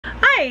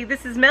Hi,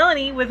 this is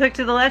Melanie with Hook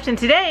to the Left, and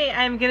today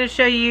I'm going to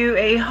show you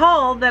a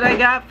haul that I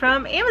got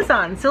from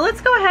Amazon. So let's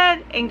go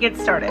ahead and get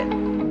started.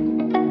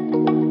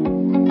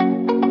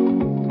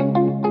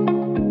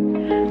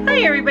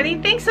 Hi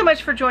everybody, thanks so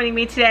much for joining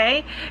me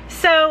today.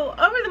 So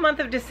over the month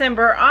of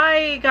December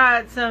I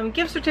got some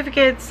gift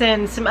certificates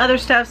and some other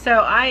stuff, so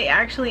I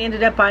actually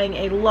ended up buying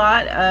a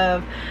lot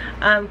of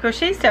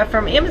crochet stuff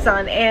from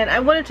Amazon, and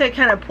I wanted to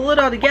kind of pull it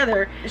all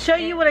together, show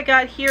you what I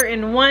got here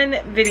in one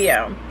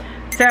video.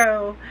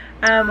 So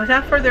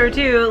without further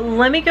ado,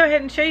 let me go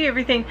ahead and show you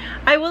everything.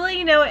 I will let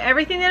you know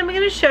everything that I'm going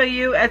to show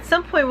you at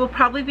some point will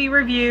probably be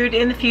reviewed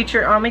in the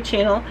future on my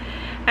channel,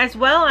 as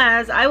well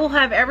as I will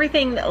have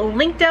everything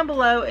linked down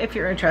below if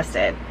you're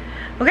interested.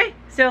 Okay,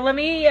 so let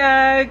me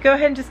go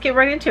ahead and just get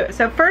right into it.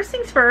 So first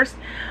things first,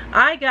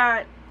 I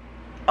got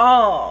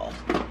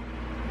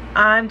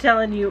I'm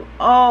telling you,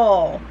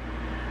 all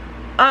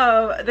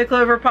of the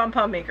Clover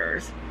pom-pom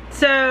makers.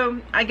 So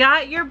I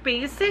got your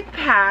basic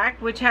pack,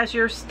 which has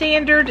your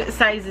standard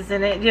sizes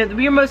in it. You know,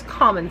 your most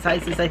common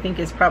sizes, I think,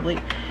 is probably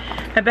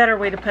a better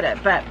way to put it.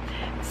 But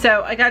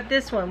so I got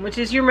this one, which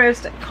is your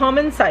most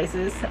common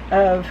sizes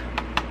of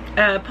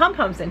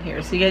pom-poms in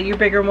here. So you got your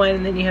bigger one,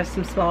 and then you have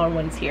some smaller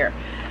ones here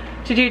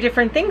to do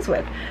different things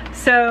with.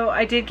 So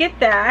I did get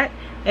that,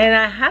 and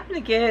I happen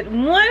to get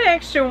one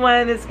extra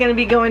one that's going to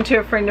be going to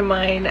a friend of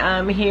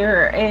mine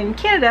here in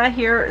Canada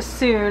here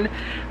soon,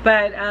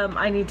 but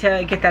I need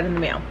to get that in the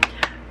mail.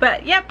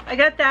 But yep, I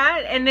got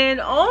that, and then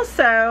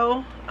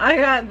also I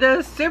got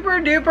the super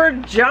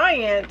duper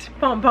giant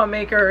pom-pom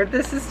maker.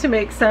 This is to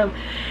make some,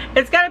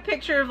 it's got a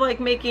picture of like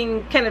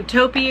making kind of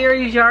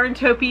topiaries, yarn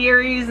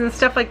topiaries and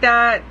stuff like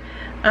that.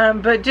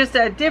 But just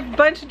a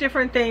bunch of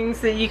different things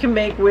that you can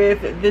make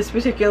with this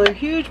particular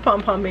huge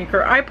pom-pom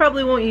maker. I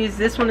probably won't use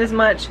this one as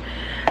much,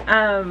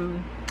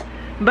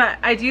 but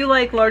I do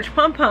like large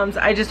pom-poms.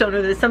 I just don't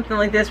know that something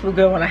like this will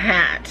go on a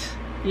hat,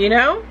 you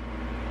know?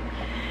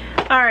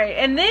 Alright,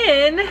 and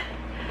then,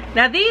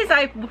 now these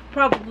I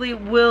probably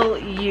will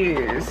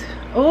use.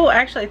 Oh,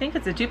 actually I think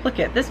it's a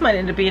duplicate. This might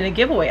end up being a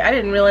giveaway. I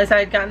didn't realize I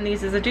had gotten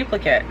these as a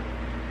duplicate.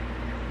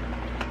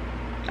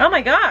 Oh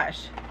my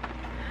gosh.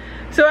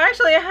 So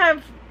actually I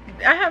have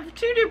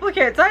two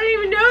duplicates. I didn't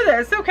even know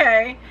this.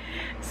 Okay.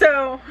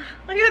 So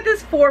I got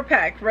this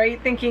 4-pack,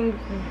 right? Thinking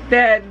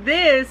that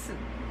this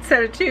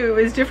set of 2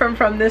 is different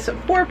from this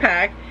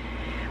 4-pack,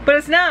 but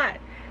it's not.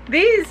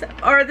 These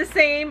are the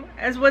same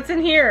as what's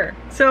in here.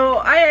 So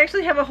I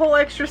actually have a whole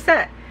extra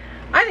set.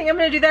 I think I'm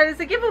going to do that as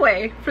a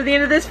giveaway for the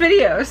end of this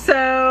video.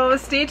 So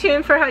stay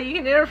tuned for how you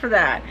can enter for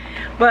that.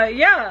 But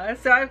yeah,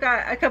 so I've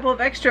got a couple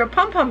of extra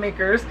pom-pom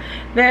makers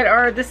that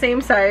are the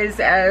same size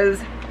as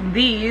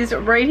these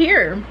right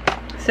here.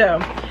 So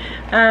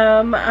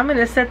I'm going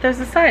to set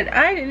those aside.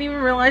 I didn't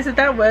even realize that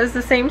that was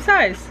the same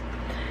size.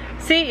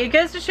 See, it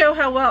goes to show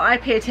how well I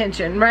pay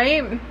attention,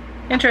 right?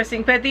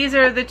 Interesting. But these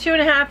are the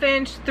 2.5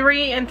 inch,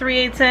 3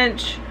 3/8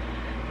 inch,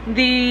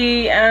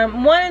 the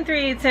 1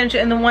 3/8 inch,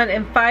 and the 1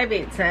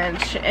 5/8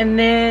 inch. And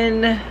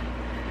then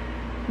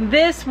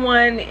this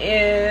one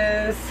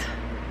is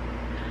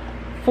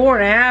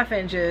 4.5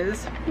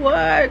 inches.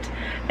 What?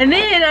 And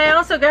then I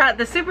also got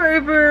the super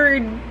uber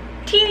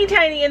teeny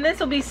tiny, and this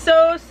will be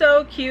so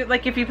cute,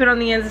 like if you put on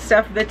the ends of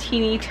stuff, the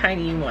teeny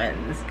tiny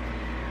ones.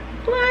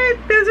 What?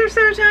 Those are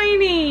so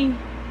tiny.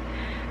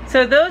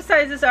 So those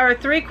sizes are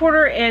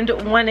 3/4 and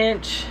 1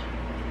 inch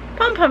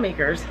pom-pom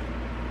makers.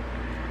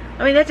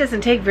 I mean, that doesn't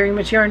take very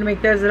much yarn to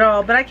make those at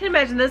all, but I can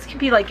imagine those can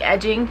be like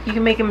edging. You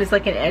can make them as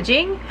like an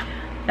edging.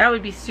 That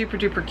would be super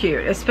duper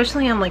cute,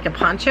 especially on like a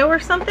poncho or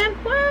something.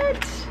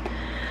 What?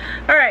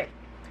 Alright,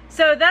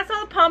 so that's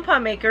all the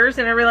pom-pom makers,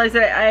 and I realized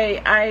that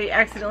I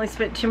accidentally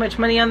spent too much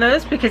money on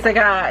those because I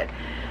got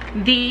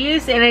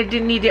these and I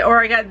didn't need to,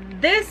 or I got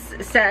this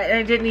set and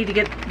I didn't need to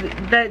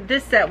get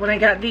this set when I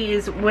got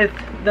these with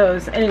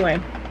those. Anyway,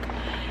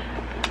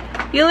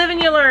 you live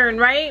and you learn,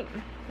 right?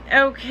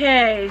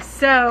 Okay,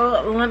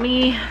 so let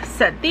me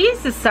set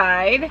these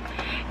aside.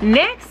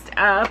 Next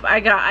up,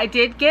 I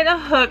did get a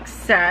hook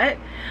set,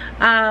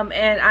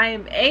 and I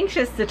am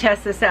anxious to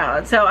test this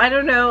out. So I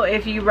don't know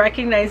if you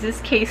recognize this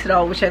case at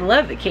all, which I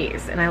love the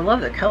case and I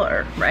love the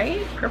color,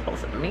 right?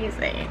 Purple's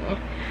amazing.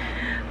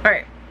 All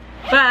right,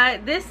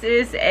 but this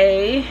is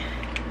a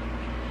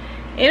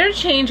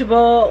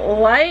interchangeable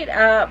light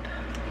up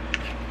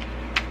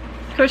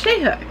crochet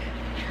hook.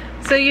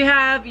 So you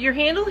have your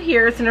handle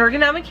here. It's an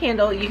ergonomic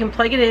handle. You can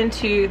plug it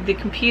into the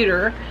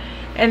computer,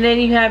 and then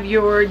you have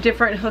your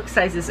different hook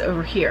sizes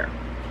over here.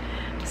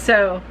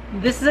 So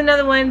this is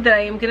another one that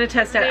I am going to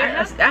test out.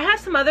 I have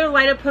some other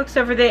light up hooks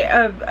over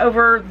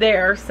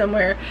there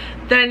somewhere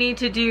that I need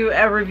to do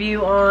a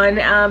review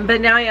on,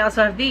 but now I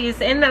also have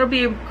these, and that'll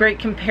be a great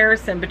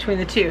comparison between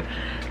the two.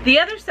 The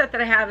other set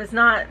that I have is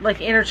not like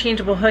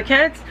interchangeable hook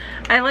heads.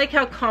 I like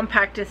how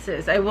compact this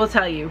is. I will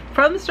tell you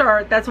from the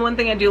start, that's one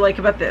thing I do like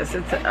about this.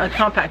 It's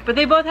compact, but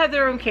they both have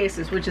their own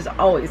cases, which is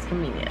always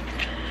convenient.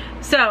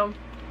 So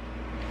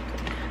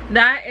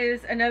that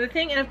is another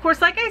thing. And of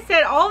course, like I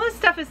said, all this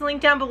stuff is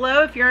linked down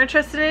below. If you're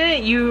interested in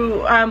it,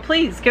 you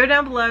please go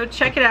down below,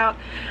 check it out.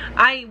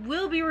 I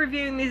will be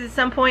reviewing these at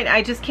some point.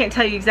 I just can't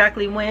tell you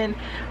exactly when,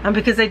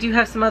 because I do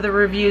have some other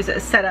reviews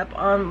set up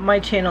on my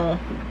channel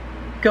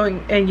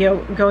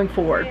going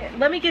forward.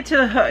 Let me get to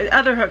the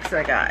other hooks that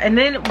I got, and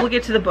then we'll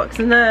get to the books.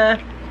 And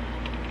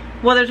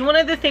well, there's one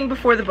other thing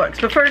before the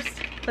books, but first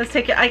let's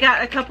take it. I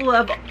got a couple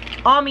of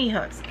Omni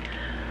hooks.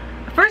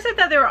 First I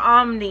thought they were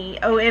Omni,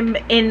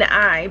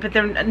 O-M-N-I, but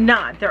they're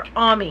not. They're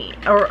Omni,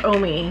 or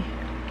Omi.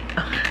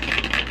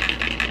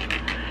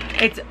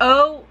 It's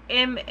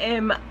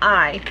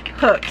O-M-M-I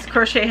hooks,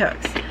 crochet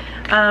hooks.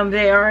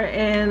 They are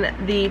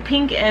in the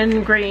pink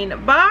and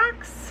green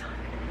box.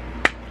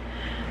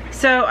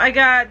 So I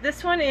got,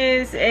 this one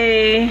is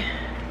a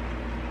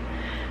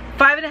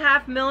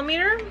 5.5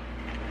 millimeter.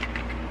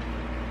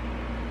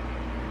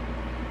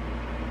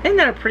 Isn't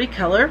that a pretty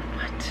color?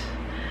 What?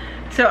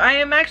 So I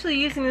am actually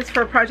using this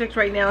for a project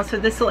right now, so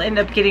this will end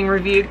up getting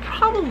reviewed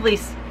probably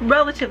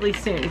relatively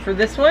soon for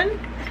this one.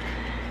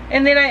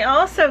 And then I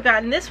also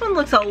got, and this one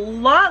looks a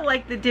lot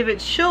like the Divot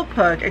Shilp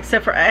hook,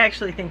 except for I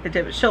actually think the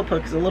Divot Shilp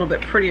hook is a little bit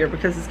prettier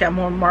because it's got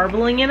more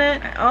marbling in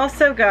it. I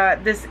also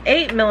got this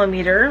 8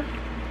 millimeter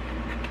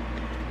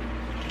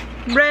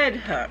red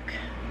hook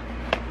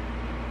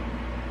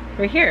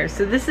right here.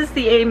 So this is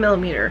the 8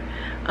 millimeter.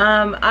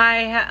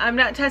 I'm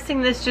not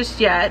testing this just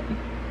yet.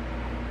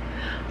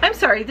 I'm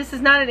sorry, this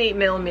is not an 8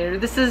 millimeter.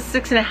 This is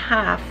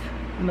 6.5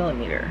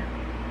 millimeter.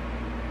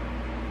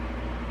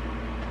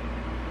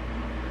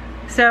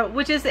 So,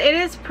 which is, it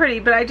is pretty,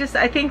 but I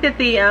think that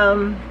the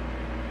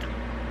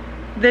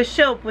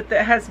Shilp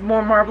has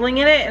more marbling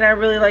in it, and I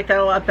really like that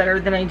a lot better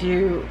than I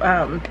do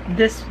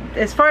this.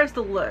 As far as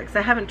the looks,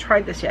 I haven't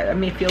tried this yet. It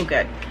may feel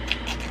good.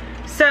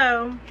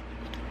 So,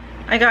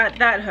 I got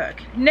that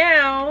hook.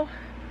 Now,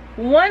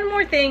 one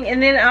more thing,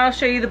 and then I'll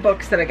show you the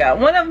books that I got.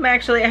 One of them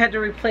actually I had to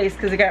replace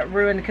because it got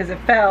ruined because it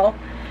fell,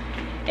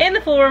 and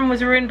the floor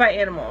was ruined by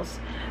animals.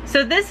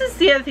 So this is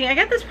the other thing. I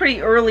got this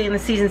pretty early in the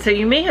season, so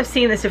you may have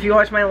seen this if you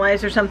watch my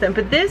lives or something,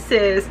 but this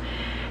is,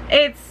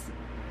 it's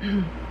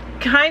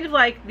kind of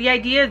like, the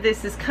idea of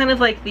this is kind of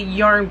like the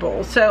yarn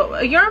bowl. So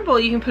a yarn bowl,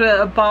 you can put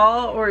a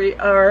ball or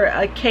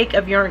a cake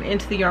of yarn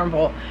into the yarn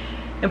bowl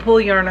and pull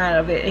yarn out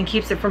of it, and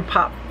keeps it from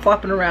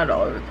flopping around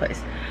all over the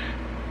place.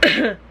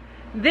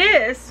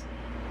 This,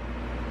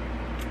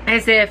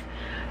 as if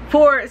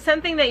for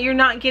something that you're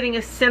not getting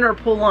a center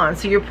pull on,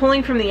 so you're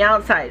pulling from the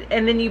outside,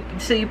 and then you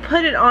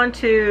put it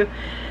onto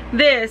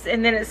this,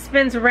 and then it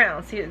spins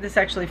around. See, this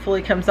actually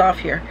fully comes off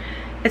here.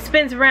 It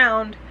spins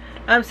around.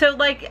 So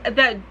like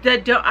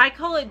I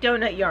call it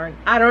donut yarn.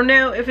 I don't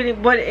know if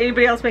what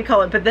anybody else may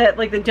call it, but that,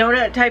 like the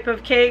donut type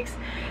of cakes,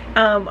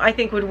 I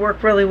think would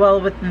work really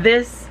well with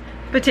this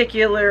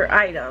particular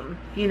item.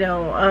 You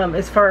know,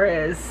 as far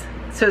as,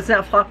 so it's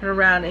not flopping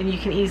around, and you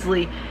can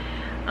easily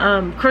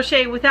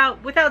crochet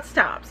without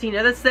stops. You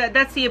know,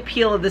 that's the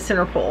appeal of the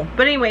center pull.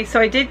 But anyway, so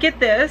I did get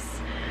this,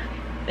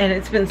 and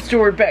it's been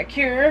stored back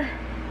here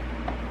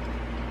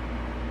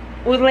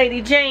with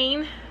Lady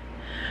Jane.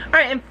 All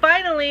right, and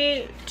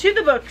finally to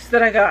the books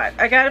that I got.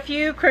 I got a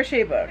few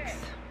crochet books.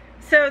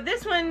 So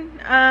this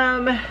one,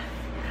 I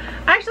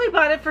actually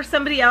bought it for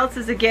somebody else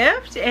as a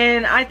gift,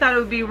 and I thought it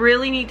would be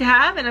really neat to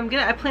have, and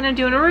I plan on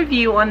doing a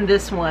review on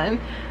this one.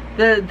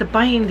 The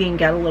binding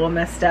got a little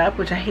messed up,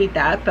 which I hate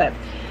that, but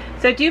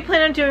so I do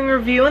plan on doing a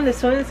review on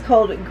this one. It's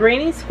called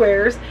Granny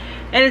Squares,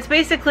 and it's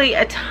basically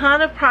a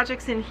ton of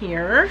projects in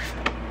here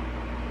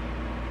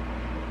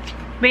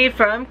made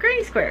from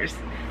Granny Squares.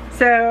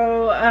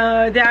 So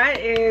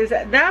that is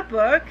that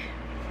book,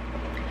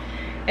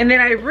 and then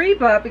I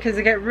rebought because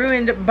it got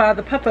ruined by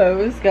the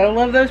puppos. Gotta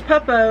love those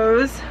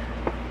puppos.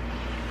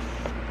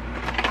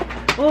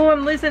 Oh,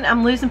 I'm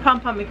losing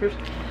pom-pom makers.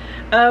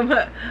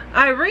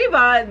 I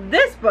rebought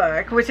this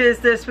book, which is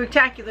the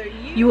Spectacular.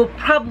 You will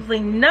probably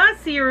not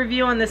see a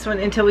review on this one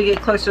until we get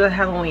closer to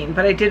Halloween,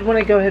 but I did want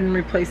to go ahead and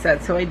replace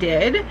that, so I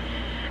did.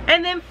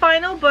 And then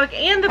final book,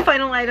 and the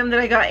final item that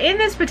I got in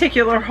this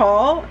particular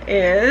haul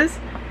is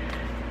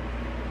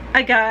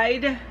a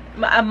guide,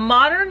 a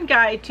modern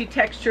guide to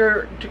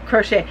texture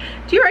crochet.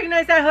 Do you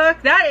recognize that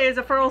hook? That is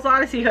a Furl's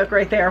Odyssey hook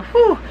right there.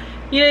 Whew.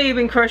 You know, you've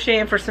been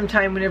crocheting for some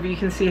time whenever you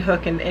can see a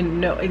hook and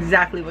know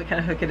exactly what kind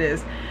of hook it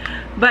is.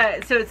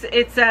 But so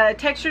it's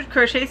textured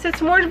crochet, so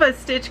it's more of a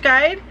stitch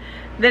guide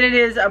than it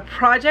is a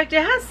project.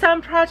 It has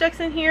some projects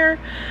in here,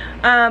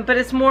 but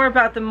it's more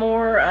about the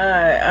more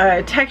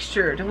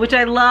textured, which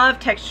I love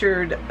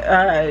textured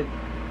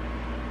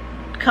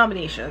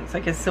combinations,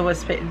 like a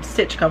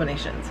stitch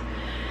combinations.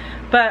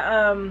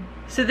 But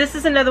so this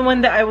is another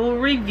one that I will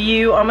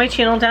review on my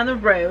channel down the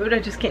road. I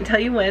just can't tell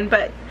you when,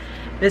 but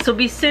this will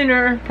be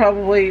sooner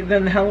probably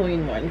than the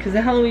Halloween one, because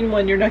the Halloween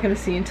one you're not going to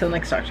see until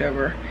next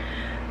October.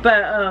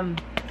 But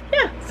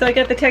yeah, so I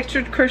got the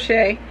textured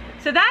crochet.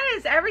 So that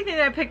is everything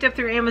that I picked up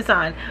through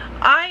Amazon.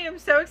 I am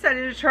so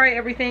excited to try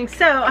everything.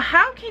 So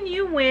how can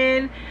you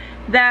win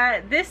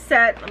this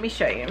set? Let me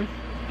show you.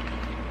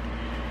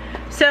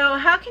 So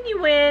how can you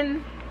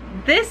win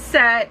this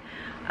set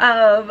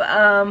of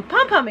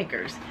pom-pom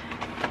makers.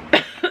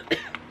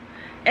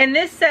 And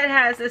this set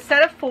has a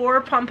set of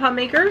 4 pom-pom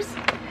makers.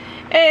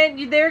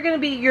 And they're going to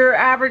be your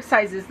average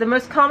sizes, the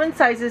most common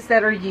sizes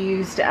that are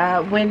used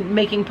when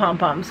making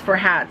pom-poms for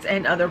hats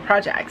and other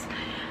projects.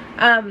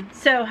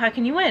 So how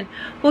can you win?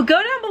 Well,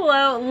 go down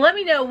below. Let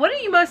me know, what are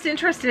you most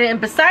interested in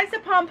besides the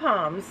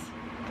pom-pom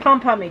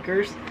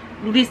makers,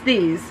 at least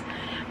these.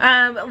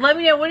 Let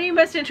me know, what are you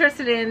most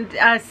interested in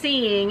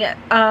seeing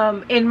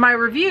in my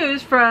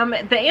reviews from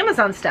the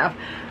Amazon stuff.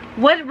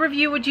 What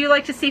review would you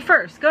like to see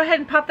first? Go ahead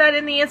and pop that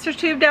in the answer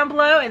tube down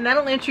below, and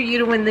that'll enter you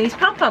to win these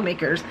pom-pom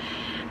makers.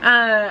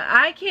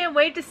 I can't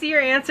wait to see your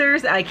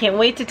answers. I can't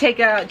wait to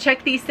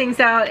check these things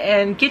out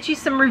and get you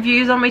some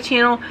reviews on my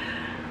channel.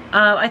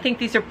 I think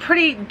these are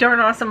pretty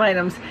darn awesome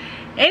items.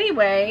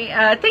 Anyway,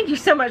 thank you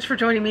so much for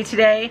joining me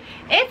today.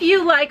 If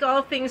you like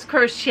all things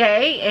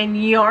crochet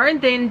and yarn,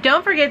 then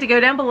don't forget to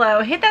go down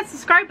below, hit that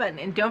subscribe button,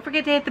 and don't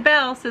forget to hit the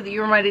bell so that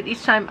you're reminded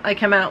each time I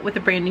come out with a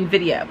brand new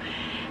video.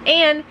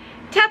 And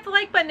tap the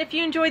like button if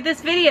you enjoyed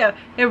this video.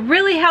 It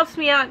really helps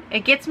me out.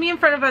 It gets me in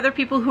front of other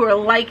people who are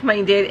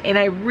like-minded, and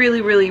I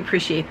really, really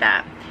appreciate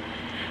that.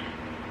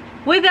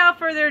 Without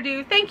further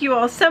ado, thank you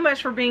all so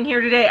much for being here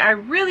today. I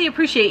really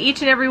appreciate each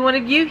and every one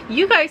of you.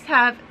 You guys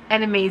have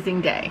an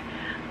amazing day.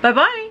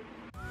 Bye-bye.